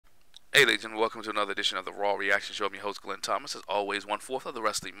Hey, ladies and welcome to another edition of the Raw Reaction Show. I'm your host, Glen Thomas. As always, one-fourth of the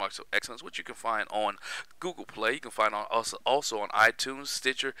wrestling marks of excellence, which you can find on Google Play. You can find also on iTunes,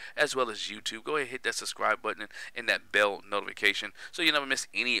 Stitcher, as well as YouTube. Go ahead and hit that subscribe button and that bell notification so you never miss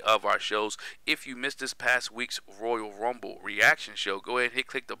any of our shows. If you missed this past week's Royal Rumble reaction show, go ahead and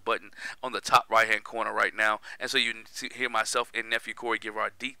click the button on the top right-hand corner right now. And so you can hear myself and nephew Corey give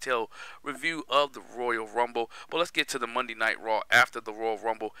our detailed review of the Royal Rumble. But let's get to the Monday Night Raw after the Royal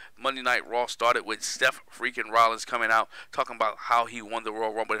Rumble. Monday Night Raw started with Seth freaking Rollins coming out talking about how he won the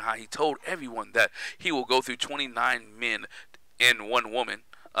Royal Rumble and how he told everyone that he will go through 29 men and one woman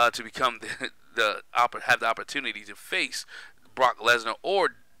to become have the opportunity to face Brock Lesnar or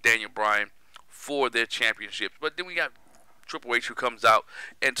Daniel Bryan for their championships. But then we got Triple H, who comes out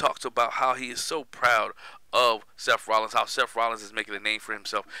and talks about how he is so proud of Seth Rollins, how Seth Rollins is making a name for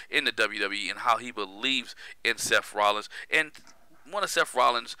himself in the WWE, and how he believes in Seth Rollins. And one of Seth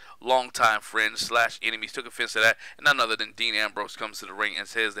Rollins' longtime friends / enemies took offense to that, and none other than Dean Ambrose comes to the ring and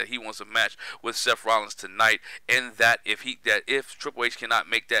says that he wants a match with Seth Rollins tonight, and that if Triple H cannot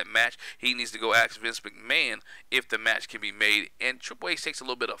make that match, he needs to go ask Vince McMahon if the match can be made. And Triple H takes a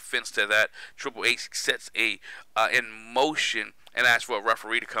little bit of offense to that. Triple H sets in motion and asks for a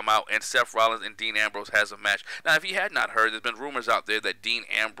referee to come out, and Seth Rollins and Dean Ambrose has a match. Now, if you had not heard, there's been rumors out there that Dean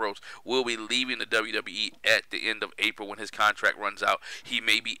Ambrose will be leaving the WWE at the end of April when his contract runs out. He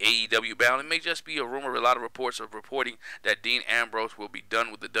may be AEW bound. It may just be a rumor. A lot of reports are reporting that Dean Ambrose will be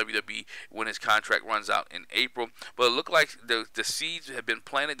done with the WWE when his contract runs out in April. But it looked like the seeds have been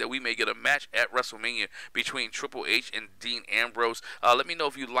planted that we may get a match at WrestleMania between Triple H and Dean Ambrose. Let me know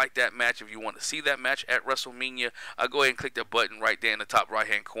if you like that match, if you want to see that match at WrestleMania. Go ahead and click the button right there in the top right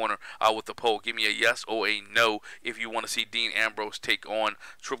hand corner with the poll. Give me a yes or a no if you want to see Dean Ambrose take on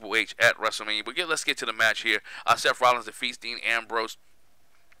Triple H at WrestleMania. But let's get to the match here. Seth Rollins defeats Dean Ambrose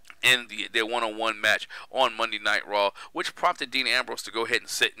in their one-on-one match on Monday Night Raw, which prompted Dean Ambrose to go ahead and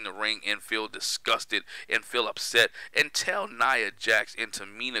sit in the ring and feel disgusted and feel upset until Nia Jax and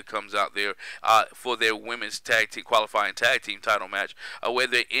Tamina comes out there for their women's qualifying tag team title match, where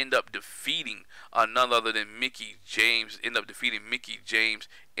they end up defeating none other than Mickie James,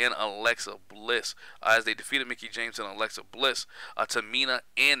 and Alexa Bliss. As they defeated Mickie James and Alexa Bliss, Tamina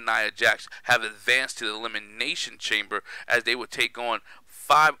and Nia Jax have advanced to the Elimination Chamber as they would take on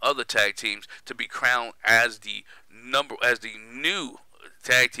 5 other tag teams to be crowned as the new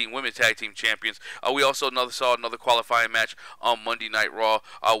women's tag team champions. We also saw another qualifying match on Monday Night Raw.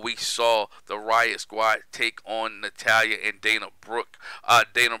 We saw the Riot Squad take on Natalya and Dana Brooke.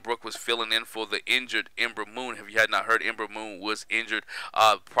 Dana Brooke was filling in for the injured Ember Moon. If you had not heard, Ember Moon was injured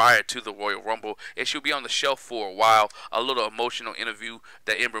prior to the Royal Rumble, and she'll be on the shelf for a while. A little emotional interview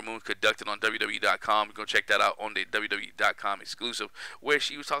that Ember Moon conducted on WWE.com. You can check that out on the WWE.com exclusive, where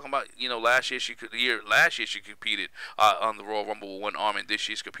she was talking about, last year she competed on the Royal Rumble with one arm, and this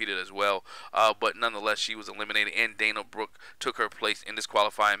year's competed as well. But nonetheless, she was eliminated, and Dana Brooke took her place in this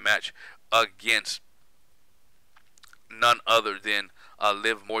qualifying match against none other than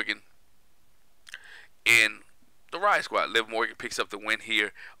Liv Morgan in the Riot Squad. Liv Morgan picks up the win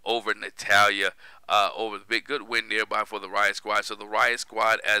here over Natalya. Over the big good win there for the Riot Squad. So the Riot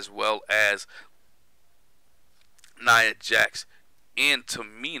Squad, as well as Nia Jax and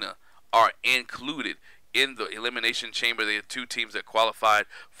Tamina, are included in the Elimination Chamber. There are 2 teams that qualified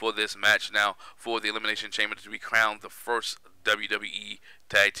for this match now for the Elimination Chamber to be crowned the first WWE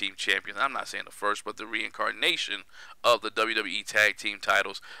Tag Team Champions. I'm not saying the first, but the reincarnation of the WWE Tag Team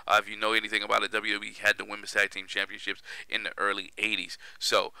titles. If you know anything about it, WWE had the Women's Tag Team Championships in the early 80s.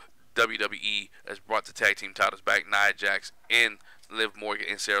 So WWE has brought the tag team titles back. Nia Jax and Liv Morgan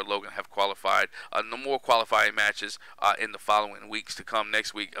and Sarah Logan have qualified. No more qualifying matches in the following weeks to come.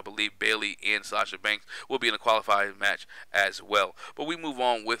 Next week, I believe Bayley and Sasha Banks will be in a qualifying match as well. But we move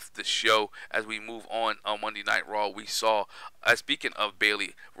on with the show. As we move on Monday Night Raw, we saw, speaking of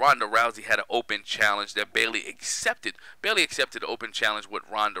Bayley, Ronda Rousey had an open challenge that Bayley accepted. Bayley accepted the open challenge with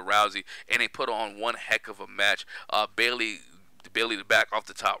Ronda Rousey, and they put on one heck of a match. Bayley to back off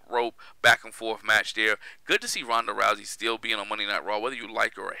the top rope, back and forth match there. Good to see Ronda Rousey still being on Monday Night Raw. Whether you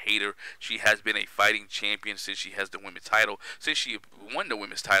like her or hate her, she has been a fighting champion since she has the women's title. Since she won the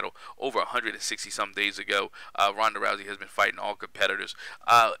women's title over 160 some days ago, Ronda Rousey has been fighting all competitors.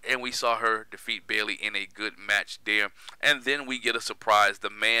 And we saw her defeat Bayley in a good match there. And then we get a surprise. The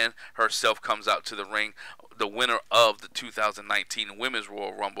man herself comes out to the ring, the winner of the 2019 Women's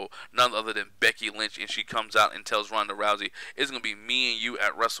Royal Rumble, none other than Becky Lynch, and she comes out and tells Ronda Rousey, it's going to be me and you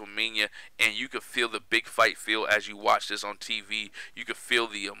at WrestleMania, and you could feel the big fight feel as you watch this on TV. You could feel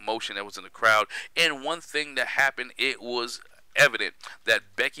the emotion that was in the crowd. And one thing that happened, it was evident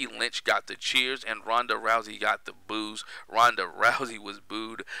that Becky Lynch got the cheers and Ronda Rousey got the boos. Ronda Rousey was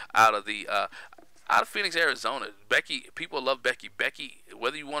booed out of the out of Phoenix, Arizona. Becky, people love Becky. Becky,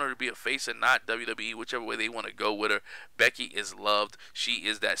 whether you want her to be a face or not, WWE, whichever way they want to go with her, Becky is loved. She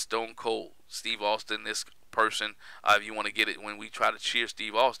is that Stone Cold Steve Austin, this person. If you want to get it, when we try to cheer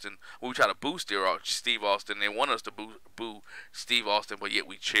Steve Austin, when we try to boo Steve Austin, they want us to boo Steve Austin, but yet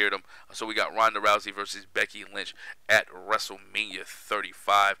we cheered him. So we got Ronda Rousey versus Becky Lynch at WrestleMania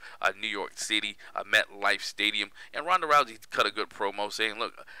 35, New York City, MetLife Stadium. And Ronda Rousey cut a good promo saying,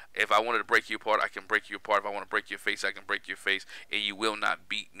 look, if I wanted to break you apart, I can break you apart. If I want to break your face, I can break your face, and you will not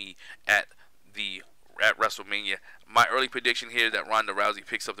beat me at WrestleMania. My early prediction here is that Ronda Rousey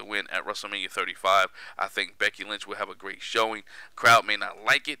picks up the win at WrestleMania 35. I think Becky Lynch will have a great showing. Crowd may not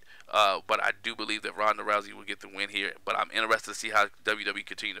like it, but I do believe that Ronda Rousey will get the win here. But I'm interested to see how WWE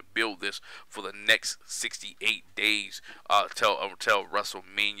continue to build this for the next 68 days till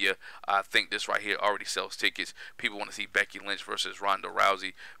WrestleMania. I think this right here already sells tickets. People want to see Becky Lynch versus Ronda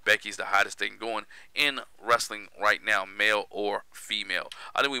Rousey. Becky's the hottest thing going in wrestling right now, male or female.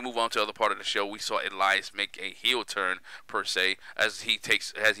 Then we move on to the other part of the show. We saw Elias make a heel turn per se as he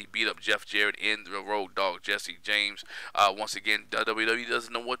beat up Jeff Jarrett in the Road Dogg Jesse James. Once again, WWE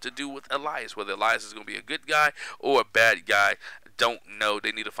doesn't know what to do with Elias, whether Elias is going to be a good guy or a bad guy. Don't know.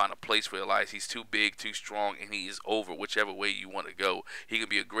 They need to find a place for Elias. He's too big, too strong, and he is over whichever way you want to go. He can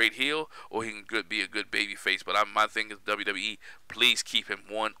be a great heel or he can be a good baby face. But my thing is WWE, please keep him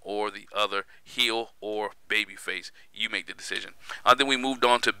one or the other, heel or baby face. You make the decision. Then we moved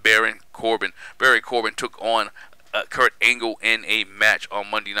on to Baron Corbin. Baron Corbin took on Kurt Angle in a match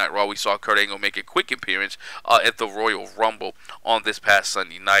on Monday Night Raw. We saw Kurt Angle make a quick appearance at the Royal Rumble on this past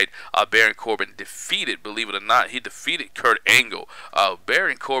Sunday night. Baron Corbin defeated, believe it or not, he defeated Kurt Angle.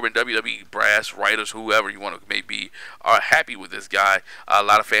 Baron Corbin, WWE brass, writers, whoever you want to may be, are happy with this guy. A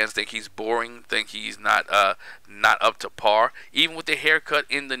lot of fans think he's boring, think he's not up to par. Even with the haircut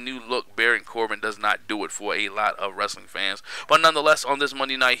in the new look, Baron Corbin does not do it for a lot of wrestling fans. But nonetheless, on this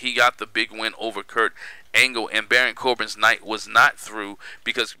Monday night, he got the big win over Kurt Angle, and Baron Corbin's night was not through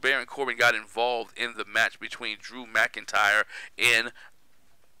because Baron Corbin got involved in the match between Drew McIntyre and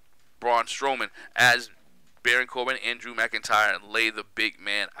Braun Strowman as Baron Corbin and Drew McIntyre lay the big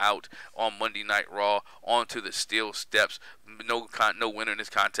man out on Monday Night Raw onto the steel steps. No winner in this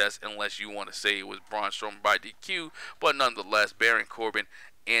contest unless you want to say it was Braun Strowman by DQ, but nonetheless, Baron Corbin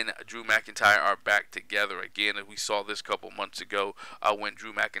and Drew McIntyre are back together again. And we saw this a couple months ago when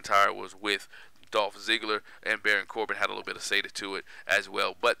Drew McIntyre was with Dolph Ziggler, and Baron Corbin had a little bit of say to it as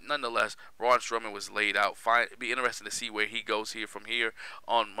well. But nonetheless, Braun Strowman was laid out. It'd be interesting to see where he goes from here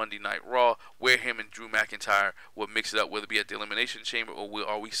on Monday Night Raw, where him and Drew McIntyre will mix it up, whether it be at the Elimination Chamber or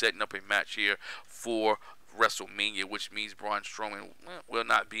are we setting up a match here for WrestleMania, which means Braun Strowman will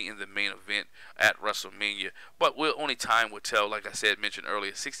not be in the main event at WrestleMania. But only time will tell. Like I mentioned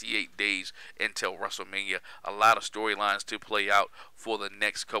earlier, 68 days until WrestleMania. A lot of storylines to play out for the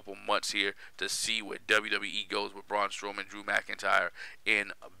next couple months here to see where WWE goes with Braun Strowman, Drew McIntyre,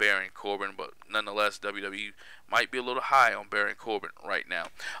 and Baron Corbin. But nonetheless, WWE might be a little high on Baron Corbin right now.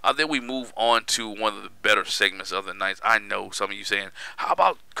 Then we move on to one of the better segments of the night. I know some of you saying, how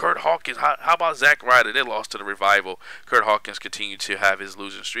about Kurt Hawkins? How about Zack Ryder? They lost to the Revival. Kurt Hawkins continued to have his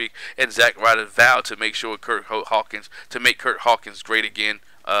losing streak, and Zack Ryder vowed to make Kurt Hawkins great again.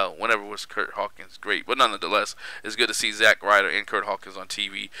 Whenever was Kurt Hawkins great, but nonetheless, it's good to see Zack Ryder and Kurt Hawkins on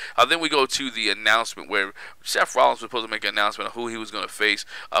TV. Then we go to the announcement where Seth Rollins was supposed to make an announcement of who he was going to face,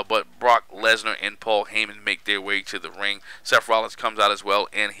 but Brock Lesnar and Paul Heyman make their way to the ring. Seth Rollins comes out as well,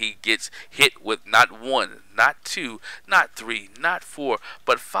 and he gets hit with not one, not two, not three, not four,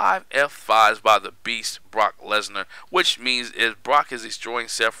 but 5 F5s by the Beast, Brock Lesnar, which means if Brock is destroying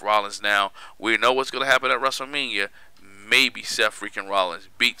Seth Rollins now, we know what's going to happen at WrestleMania. Maybe Seth freaking Rollins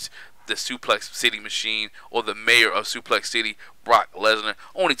beats the Suplex City Machine or the mayor of Suplex City, Brock Lesnar.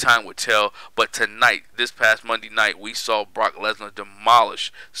 Only time would tell. But tonight, this past Monday night, we saw Brock Lesnar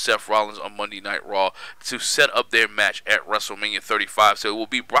demolish Seth Rollins on Monday Night Raw to set up their match at WrestleMania 35. So it will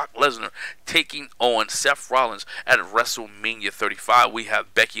be Brock Lesnar taking on Seth Rollins at WrestleMania 35. We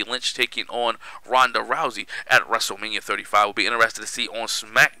have Becky Lynch taking on Ronda Rousey at WrestleMania 35. We'll be interested to see on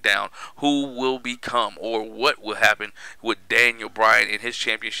SmackDown who will become or what will happen with Daniel Bryan in his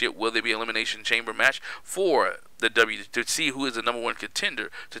championship. Will there be an Elimination Chamber match for the W to see who is the #1 contender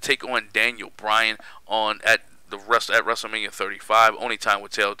to take on Daniel Bryan at the rest at WrestleMania 35. Only time will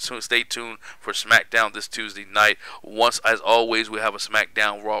tell. Stay tuned for SmackDown this Tuesday night. Once, as always, we have a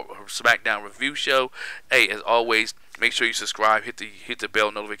SmackDown review show. Hey, as always, make sure you subscribe, hit the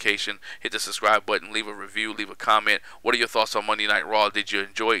bell notification, hit the subscribe button, leave a review, leave a comment. What are your thoughts on Monday Night Raw? Did you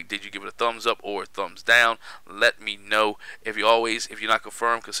enjoy it? Did you give it a thumbs up or a thumbs down? Let me know. If you're not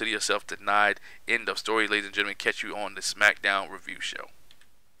confirmed, consider yourself denied. End of story, ladies and gentlemen. Catch you on the SmackDown review show.